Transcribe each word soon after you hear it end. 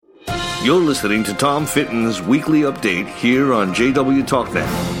You're listening to Tom Fitton's Weekly Update here on JW TalkNet.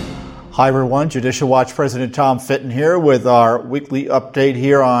 Hi, everyone. Judicial Watch President Tom Fitton here with our weekly update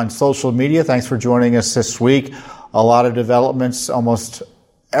here on social media. Thanks for joining us this week. A lot of developments almost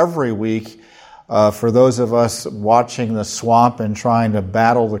every week for those of us watching the swamp and trying to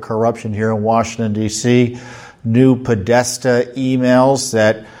battle the corruption here in Washington, D.C. New Podesta emails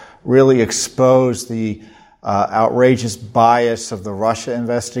that really expose the outrageous bias of the Russia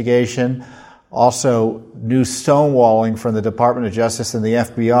investigation. Also, new stonewalling from the Department of Justice and the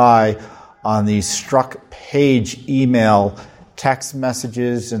FBI on these struck page email text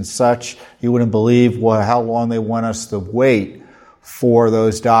messages and such. You wouldn't believe how long they want us to wait for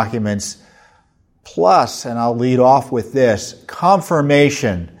those documents. Plus, and I'll lead off with this,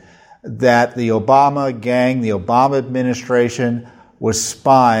 confirmation that the Obama gang, the Obama administration, was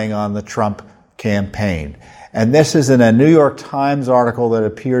spying on the Trump campaign. And this is in a New York Times article that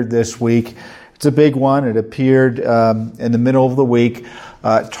appeared this week. It's a big one. It appeared in the middle of the week,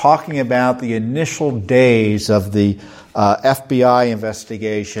 talking about the initial days of the FBI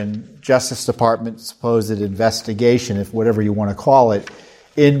investigation, Justice Department supposed investigation, if whatever you want to call it,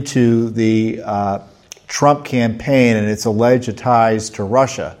 into the Trump campaign and its alleged ties to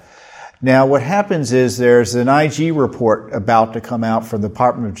Russia. Now, what happens is there's an IG report about to come out from the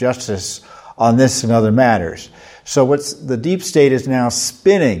Department of Justice on this and other matters. So the deep state is now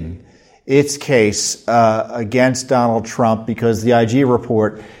spinning its case against Donald Trump because the IG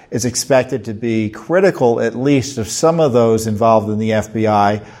report is expected to be critical, at least, of some of those involved in the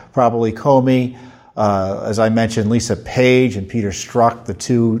FBI, probably Comey, as I mentioned, Lisa Page and Peter Strzok, the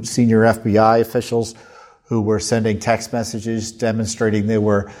two senior FBI officials who were sending text messages demonstrating they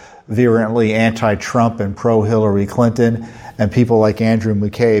were virulently anti-Trump and pro-Hillary Clinton, and people like Andrew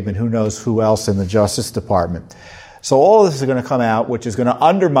McCabe and who knows who else in the Justice Department. So all of this is going to come out, which is going to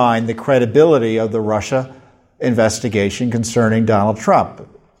undermine the credibility of the Russia investigation concerning Donald Trump,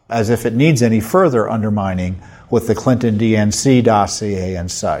 as if it needs any further undermining with the Clinton DNC dossier and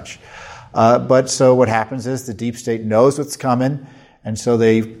such. But so what happens is the deep state knows what's coming, and so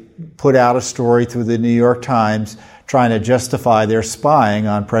they put out a story through the New York Times trying to justify their spying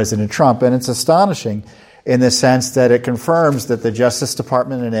on President Trump. And it's astonishing in the sense that it confirms that the Justice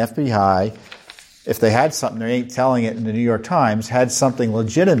Department and FBI, if they had something, they ain't telling it in the New York Times, had something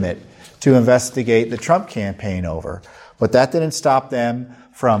legitimate to investigate the Trump campaign over. But that didn't stop them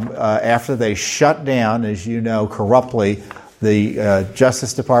from, after they shut down, as you know, corruptly, the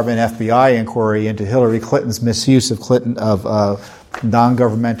Justice Department FBI inquiry into Hillary Clinton's misuse of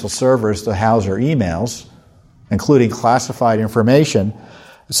non-governmental servers to house her emails, including classified information.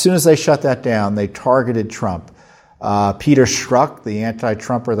 As soon as they shut that down, they targeted Trump. Peter Strzok, the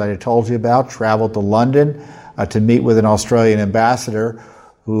anti-Trumper that I told you about, traveled to London to meet with an Australian ambassador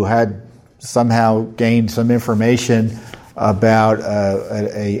who had somehow gained some information about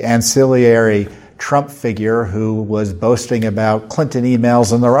an ancillary Trump figure who was boasting about Clinton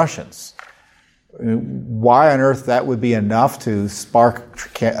emails and the Russians. Why on earth that would be enough to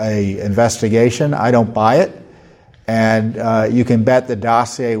spark an investigation, I don't buy it. And you can bet the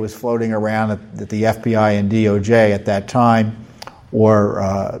dossier was floating around at the FBI and DOJ at that time,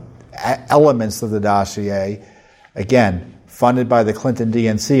 or elements of the dossier, again, funded by the Clinton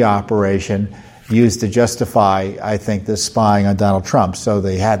DNC operation, used to justify, I think, this spying on Donald Trump. So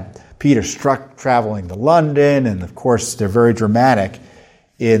they had Peter Strzok traveling to London, and of course they're very dramatic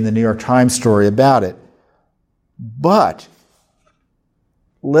in the New York Times story about it. But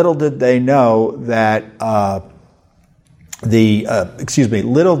little did they know that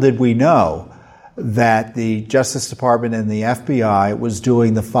little did we know that the Justice Department and the FBI was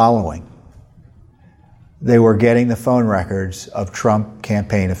doing the following. They were getting the phone records of Trump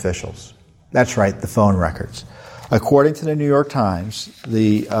campaign officials. That's right, the phone records. According to the New York Times,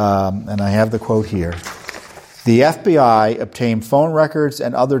 and I have the quote here, the FBI obtained phone records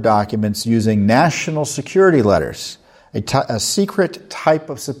and other documents using national security letters, a secret type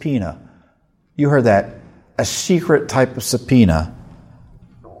of subpoena. You heard that. A secret type of subpoena.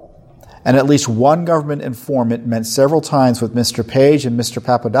 And at least one government informant met several times with Mr. Page and Mr.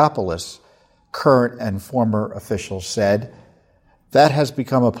 Papadopoulos, current and former officials said. That has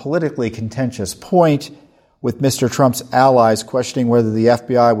become a politically contentious point, with Mr. Trump's allies questioning whether the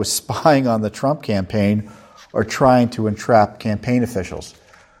FBI was spying on the Trump campaign or trying to entrap campaign officials.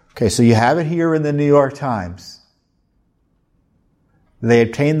 Okay, so you have it here in the New York Times. They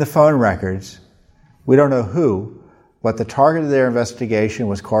obtained the phone records. We don't know who, but the target of their investigation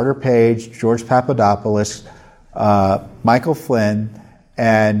was Carter Page, George Papadopoulos, Michael Flynn,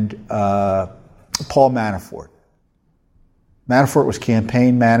 and Paul Manafort. Manafort was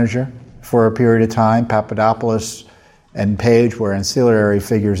campaign manager for a period of time. Papadopoulos and Page were ancillary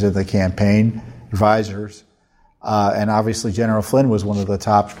figures of the campaign, advisors. And obviously General Flynn was one of the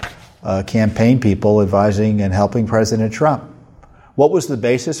top campaign people advising and helping President Trump. What was the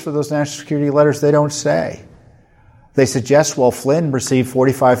basis for those national security letters? They don't say. They suggest, well, Flynn received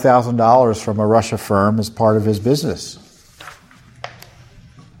 $45,000 from a Russia firm as part of his business.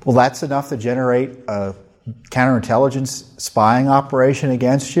 Well, that's enough to generate a counterintelligence spying operation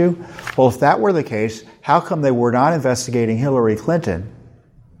against you? Well, if that were the case, how come they were not investigating Hillary Clinton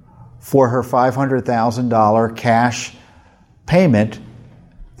for her $500,000 cash payment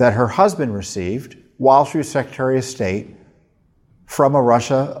that her husband received while she was Secretary of State from a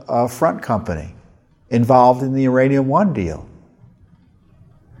Russia front company involved in the Uranium One deal?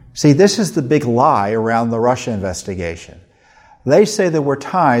 See, this is the big lie around the Russia investigation. They say there were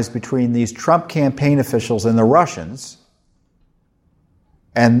ties between these Trump campaign officials and the Russians,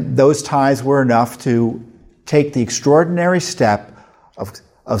 and those ties were enough to take the extraordinary step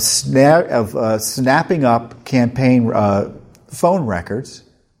of snapping up campaign phone records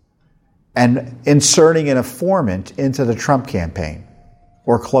and inserting an informant into the Trump campaign,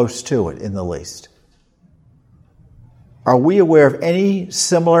 or close to it in the least. Are we aware of any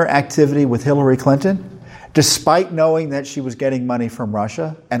similar activity with Hillary Clinton? Despite knowing that she was getting money from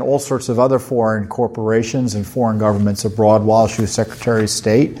Russia and all sorts of other foreign corporations and foreign governments abroad while she was Secretary of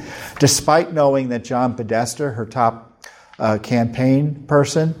State, despite knowing that John Podesta, her top campaign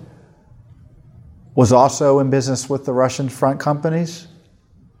person, was also in business with the Russian front companies,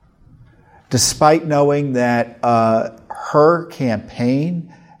 despite knowing that her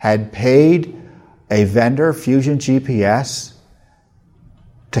campaign had paid a vendor, Fusion GPS,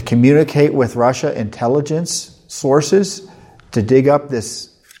 to communicate with Russia intelligence sources to dig up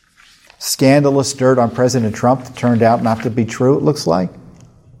this scandalous dirt on President Trump that turned out not to be true, it looks like.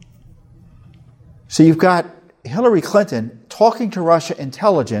 So you've got Hillary Clinton talking to Russia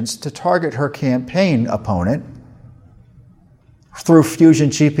intelligence to target her campaign opponent through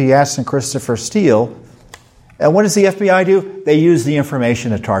Fusion GPS and Christopher Steele. And what does the FBI do? They use the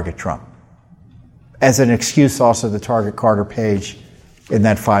information to target Trump as an excuse also to target Carter Page in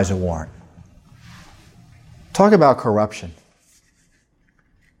that FISA warrant. Talk about corruption.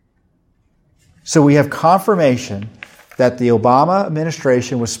 So we have confirmation that the Obama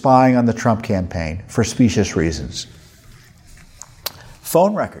administration was spying on the Trump campaign for specious reasons.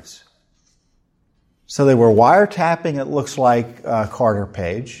 Phone records. So they were wiretapping, it looks like, Carter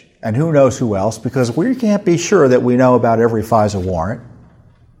Page, and who knows who else, because we can't be sure that we know about every FISA warrant.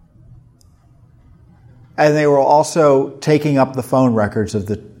 And they were also taking up the phone records of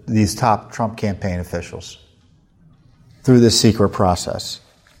these top Trump campaign officials through this secret process.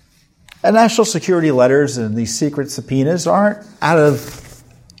 And national security letters and these secret subpoenas aren't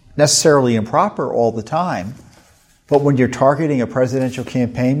necessarily improper all the time, but when you're targeting a presidential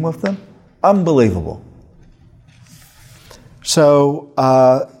campaign with them, unbelievable. So,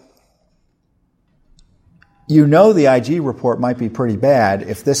 the IG report might be pretty bad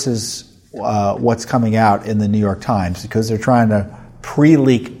if this is what's coming out in the New York Times, because they're trying to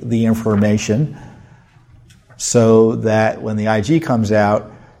pre-leak the information so that when the IG comes out,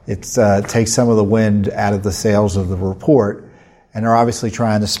 it takes some of the wind out of the sails of the report, and they're obviously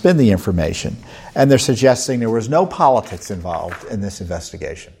trying to spin the information. And they're suggesting there was no politics involved in this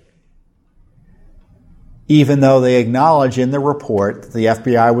investigation, even though they acknowledge in the report that the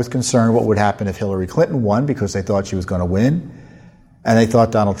FBI was concerned what would happen if Hillary Clinton won, because they thought she was going to win, and they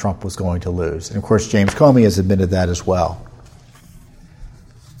thought Donald Trump was going to lose. And of course, James Comey has admitted that as well.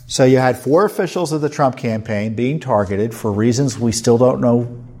 So you had 4 officials of the Trump campaign being targeted for reasons we still don't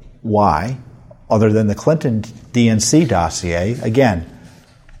know why, other than the Clinton DNC dossier. Again,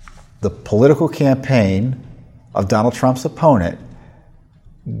 the political campaign of Donald Trump's opponent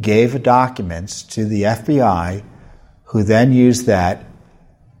gave documents to the FBI, who then used that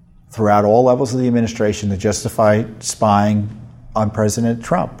throughout all levels of the administration to justify spying on President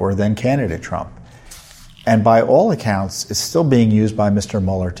Trump, or then candidate Trump. And by all accounts, it's still being used by Mr.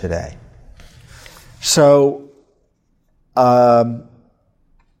 Mueller today. So,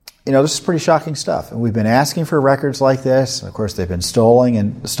 this is pretty shocking stuff. And we've been asking for records like this. And of course, they've been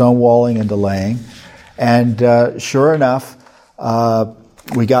stonewalling and delaying. And sure enough,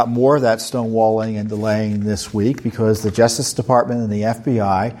 we got more of that stonewalling and delaying this week, because the Justice Department and the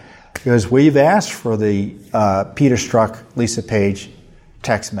FBI, because we've asked for the Peter Strzok, Lisa Page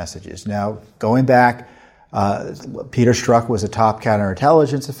text messages. Now, going back, Peter Strzok was a top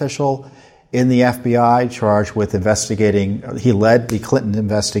counterintelligence official in the FBI charged with investigating. He led the Clinton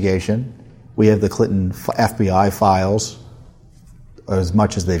investigation. We have the Clinton FBI files as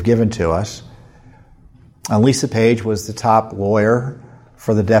much as they've given to us. And Lisa Page was the top lawyer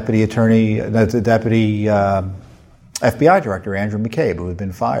for the deputy FBI director, Andrew McCabe, who had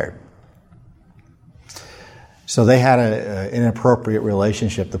been fired. So they had an inappropriate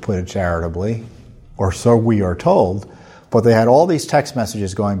relationship, to put it charitably, or so we are told, but they had all these text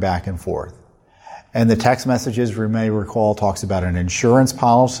messages going back and forth. And the text messages, you may recall, talks about an insurance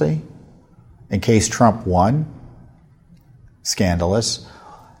policy in case Trump won. Scandalous.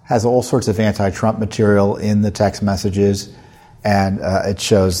 Has all sorts of anti-Trump material in the text messages, and it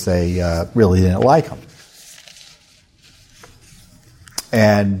shows they really didn't like him.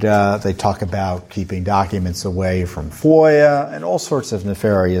 And they talk about keeping documents away from FOIA and all sorts of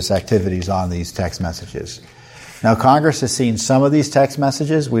nefarious activities on these text messages. Now, Congress has seen some of these text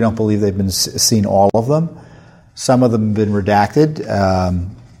messages. We don't believe they've been seen all of them. Some of them have been redacted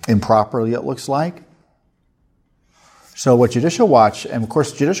improperly, it looks like. So what Judicial Watch, and of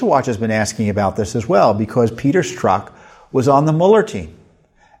course Judicial Watch has been asking about this as well, because Peter Strzok was on the Mueller team.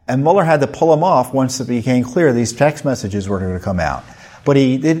 And Mueller had to pull him off once it became clear these text messages were going to come out. But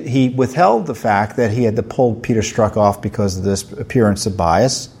he withheld the fact that he had to pull Peter Strzok off because of this appearance of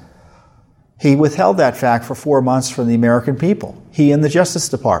bias. He withheld that fact for 4 months from the American people, he and the Justice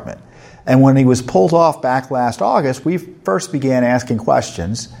Department. And when he was pulled off back last August, we first began asking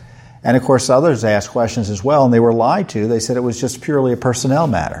questions. And of course, others asked questions as well, and they were lied to. They said it was just purely a personnel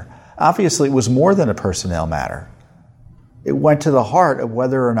matter. Obviously, it was more than a personnel matter. It went to the heart of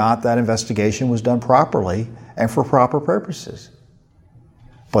whether or not that investigation was done properly and for proper purposes.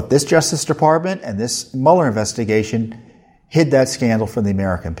 But this Justice Department and this Mueller investigation hid that scandal from the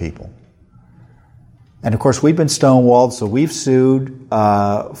American people. And of course, we've been stonewalled, so we've sued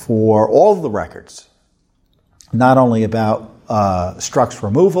for all of the records, not only about Strzok's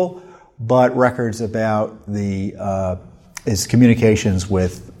removal, but records about his communications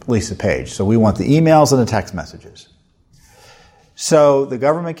with Lisa Page. So we want the emails and the text messages. So the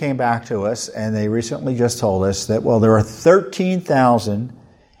government came back to us, and they recently just told us that, well, there are 13,000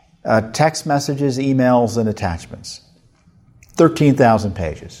 text messages, emails, and attachments. 13,000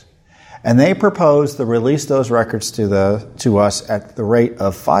 pages. And they proposed to release those records to us at the rate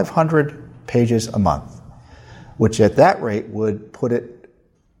of 500 pages a month, which at that rate would put it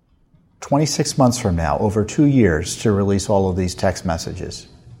 26 months from now, over 2 years, to release all of these text messages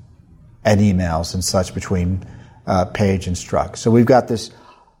and emails and such between Page and Strzok. So we've got this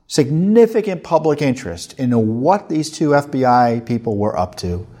significant public interest in what these two FBI people were up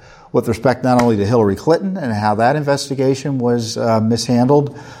to with respect not only to Hillary Clinton and how that investigation was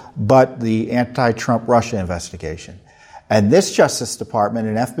mishandled, but the anti-Trump Russia investigation. And this Justice Department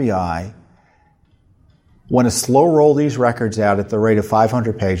and FBI want to slow roll these records out at the rate of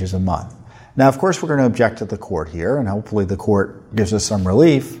 500 pages a month. Now, of course, we're going to object to the court here, and hopefully the court gives us some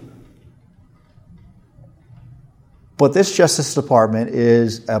relief. But this Justice Department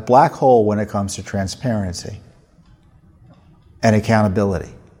is a black hole when it comes to transparency and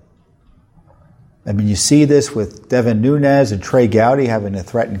accountability. I mean, you see this with Devin Nunes and Trey Gowdy having to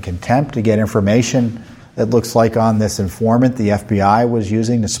threaten contempt to get information that looks like on this informant the FBI was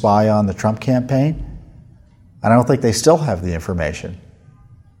using to spy on the Trump campaign. I don't think they still have the information.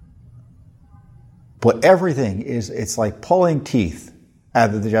 But everything it's like pulling teeth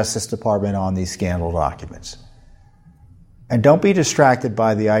out of the Justice Department on these scandal documents. And don't be distracted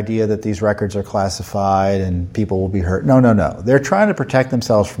by the idea that these records are classified and people will be hurt. No. They're trying to protect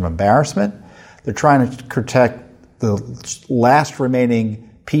themselves from embarrassment. They're trying to protect the last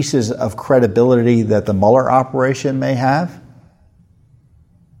remaining pieces of credibility that the Mueller operation may have.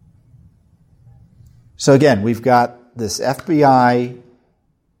 So again, we've got this FBI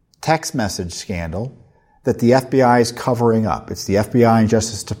text message scandal that the FBI is covering up. It's the FBI and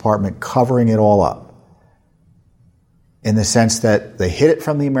Justice Department covering it all up, in the sense that they hid it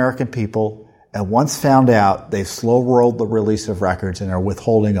from the American people, and once found out, they've slow-rolled the release of records and are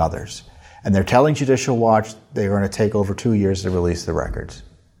withholding others. And they're telling Judicial Watch they're going to take over 2 years to release the records.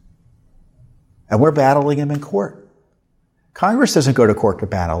 And we're battling them in court. Congress doesn't go to court to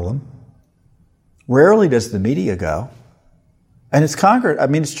battle them. Rarely does the media go. And it's Congress,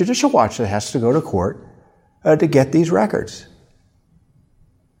 it's Judicial Watch that has to go to court to get these records.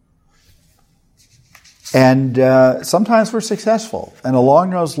 And sometimes we're successful. And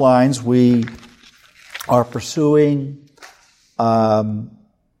along those lines, we are pursuing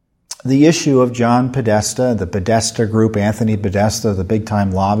the issue of John Podesta, the Podesta Group, Anthony Podesta, the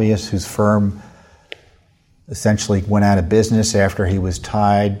big-time lobbyist whose firm essentially went out of business after he was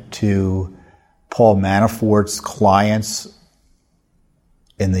tied to Paul Manafort's clients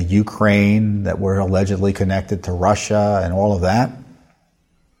in the Ukraine that were allegedly connected to Russia and all of that.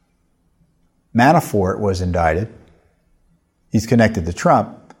 Manafort was indicted. He's connected to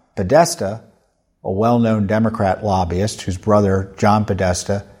Trump. Podesta, a well-known Democrat lobbyist whose brother, John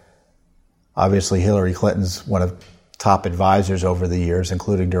Podesta, obviously Hillary Clinton's one of top advisors over the years,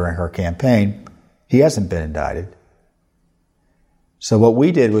 including during her campaign, he hasn't been indicted. So what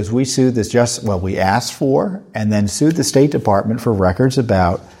we did was we we asked for and then sued the State Department for records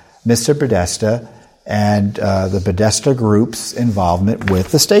about Mr. Podesta and the Podesta Group's involvement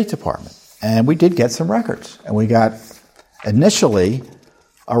with the State Department. And we did get some records. And we got initially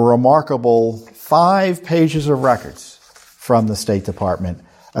a remarkable 5 pages of records from the State Department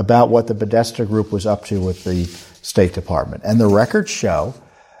about what the Podesta Group was up to with the State Department. And the records show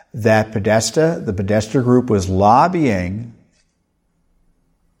that the Podesta Group was lobbying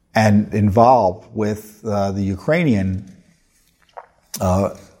and involved with the Ukrainian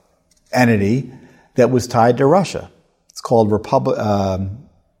entity that was tied to Russia. It's called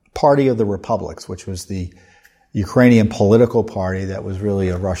Party of the Republics, which was the Ukrainian political party that was really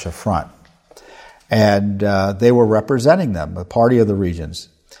a Russia front. And they were representing them, the Party of the Regions.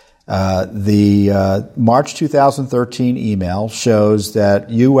 The March 2013 email shows that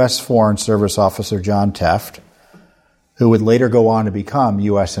U.S. Foreign Service Officer John Teft, who would later go on to become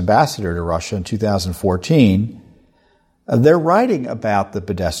U.S. Ambassador to Russia in 2014, they're writing about the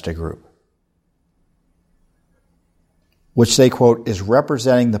Podesta Group, which they quote, is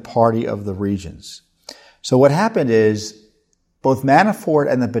representing the Party of the Regions. So what happened is both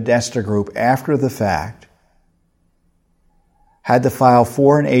Manafort and the Podesta Group, after the fact, had to file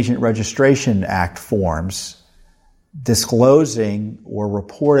Foreign Agent Registration Act forms disclosing or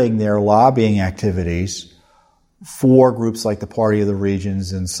reporting their lobbying activities for groups like the Party of the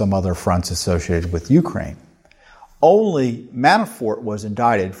Regions and some other fronts associated with Ukraine. Only Manafort was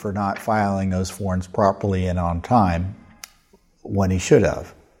indicted for not filing those forms properly and on time when he should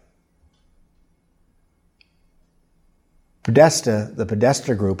have. The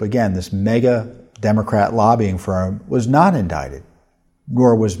Podesta Group, again, this mega Democrat lobbying firm, was not indicted,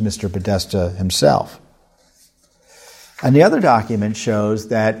 nor was Mr. Podesta himself. And the other document shows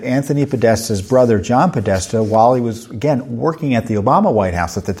that Anthony Podesta's brother, John Podesta, while he was, again, working at the Obama White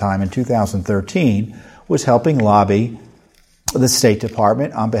House at the time in 2013, was helping lobby the State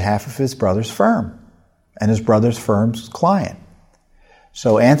Department on behalf of his brother's firm and his brother's firm's client.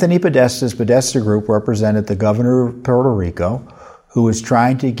 So Anthony Podesta's Podesta Group represented the governor of Puerto Rico, who was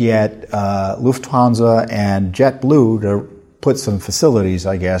trying to get Lufthansa and JetBlue to put some facilities,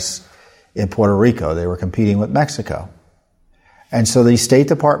 I guess, in Puerto Rico. They were competing with Mexico. And so the State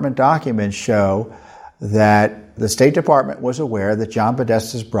Department documents show that the State Department was aware that John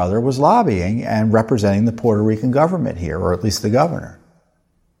Podesta's brother was lobbying and representing the Puerto Rican government here, or at least the governor.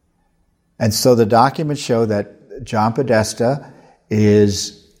 And so the documents show that John Podesta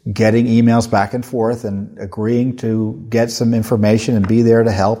is getting emails back and forth and agreeing to get some information and be there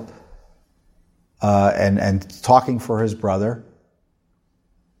to help and talking for his brother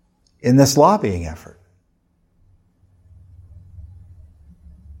in this lobbying effort.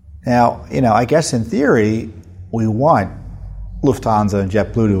 Now, I guess in theory, we want Lufthansa and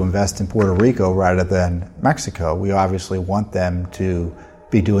JetBlue to invest in Puerto Rico rather than Mexico. We obviously want them to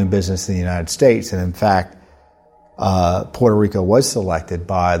be doing business in the United States. And in fact, Puerto Rico was selected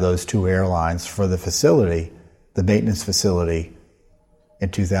by those two airlines for the facility, the maintenance facility,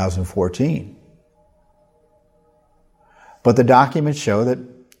 in 2014. But the documents show that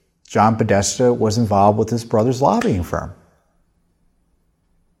John Podesta was involved with his brother's lobbying firm,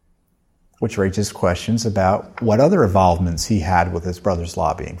 which raises questions about what other involvements he had with his brother's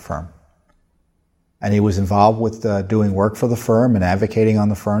lobbying firm. And he was involved with doing work for the firm and advocating on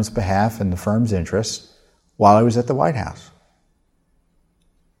the firm's behalf and the firm's interests while he was at the White House.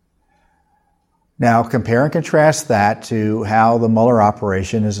 Now, compare and contrast that to how the Mueller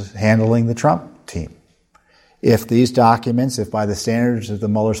operation is handling the Trump team. If these documents, if by the standards of the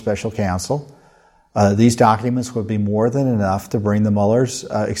Mueller Special Counsel, these documents would be more than enough to bring the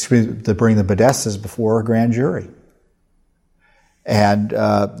to bring the Podestas before a grand jury. And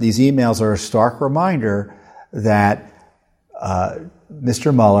these emails are a stark reminder that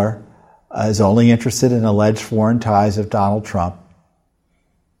Mr. Mueller is only interested in alleged foreign ties of Donald Trump,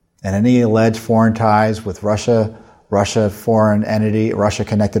 and any alleged foreign ties with Russia connected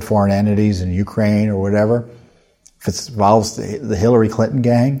foreign entities in Ukraine or whatever. If it involves the Hillary Clinton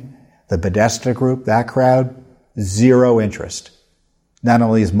gang, the Podesta Group, that crowd, zero interest. Not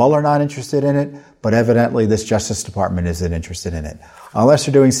only is Mueller not interested in it, but evidently this Justice Department isn't interested in it. Unless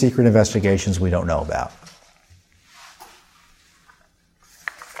they're doing secret investigations we don't know about.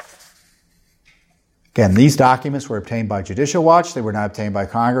 Again, these documents were obtained by Judicial Watch. They were not obtained by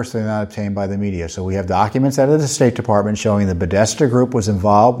Congress. They were not obtained by the media. So we have documents out of the State Department showing the Podesta Group was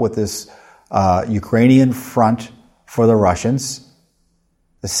involved with this Ukrainian front for the Russians,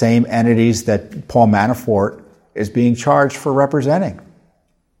 the same entities that Paul Manafort is being charged for representing.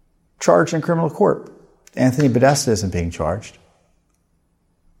 Charged in criminal court. Anthony Podesta isn't being charged.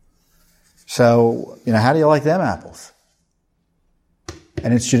 So, how do you like them apples?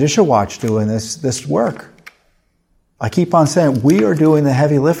 And it's Judicial Watch doing this work. I keep on saying we are doing the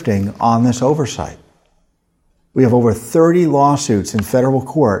heavy lifting on this oversight. We have over 30 lawsuits in federal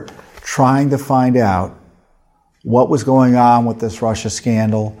court trying to find out what was going on with this Russia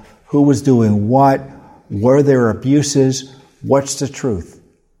scandal, who was doing what, were there abuses, what's the truth?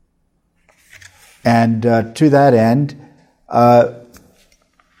 And to that end,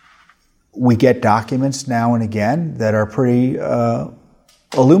 we get documents now and again that are pretty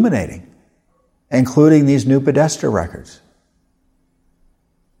illuminating, including these new Podesta records.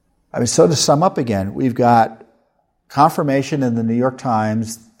 So to sum up again, we've got confirmation in the New York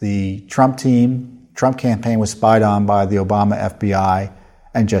Times, the Trump campaign was spied on by the Obama FBI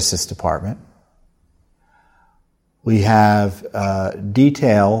and Justice Department. We have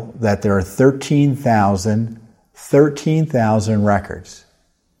detail that there are 13,000 records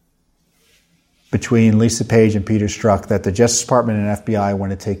between Lisa Page and Peter Strzok that the Justice Department and FBI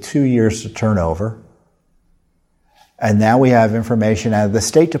want to take 2 years to turn over. And now we have information out of the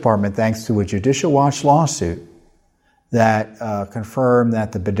State Department, thanks to a Judicial Watch lawsuit, that confirmed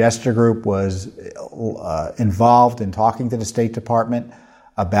that the Podesta Group was involved in talking to the State Department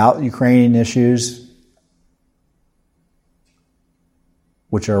about Ukrainian issues,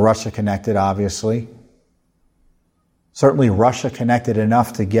 which are Russia-connected, obviously. Certainly Russia-connected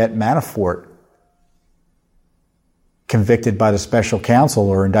enough to get Manafort convicted by the special counsel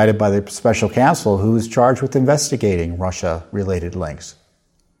or indicted by the special counsel who is charged with investigating Russia-related links.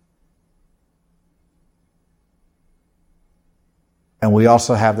 And we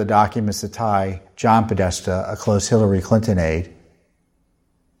also have the documents that tie John Podesta, a close Hillary Clinton aide,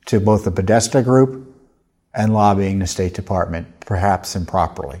 to both the Podesta Group and lobbying the State Department, perhaps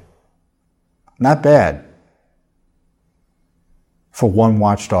improperly. Not bad for one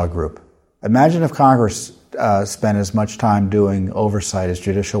watchdog group. Imagine if Congress spent as much time doing oversight as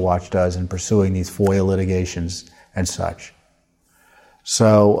Judicial Watch does in pursuing these FOIA litigations and such.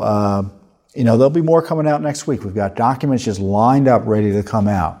 So, there'll be more coming out next week. We've got documents just lined up ready to come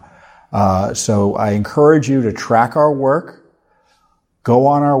out. So I encourage you to track our work. Go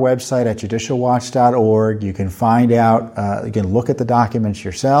on our website at judicialwatch.org. You can find out, look at the documents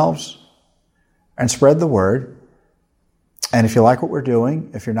yourselves and spread the word. And if you like what we're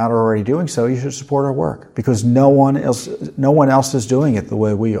doing, if you're not already doing so, you should support our work because no one else is doing it the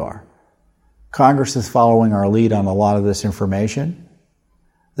way we are. Congress is following our lead on a lot of this information.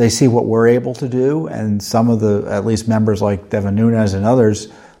 They see what we're able to do, and some of the, at least members like Devin Nunes and others,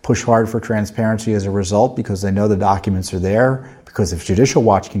 push hard for transparency as a result because they know the documents are there, because if Judicial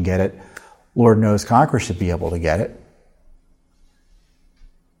Watch can get it, Lord knows Congress should be able to get it.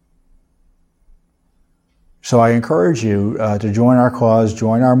 So I encourage you to join our cause,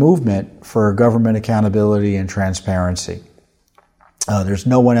 join our movement for government accountability and transparency. There's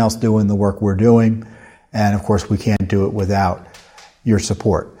no one else doing the work we're doing, and of course we can't do it without your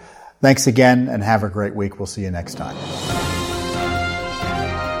support. Thanks again, and have a great week. We'll see you next time.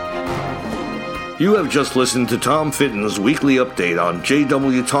 You have just listened to Tom Fitton's weekly update on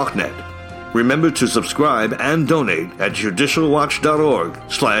JW TalkNet. Remember to subscribe and donate at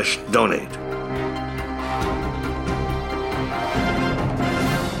judicialwatch.org/donate.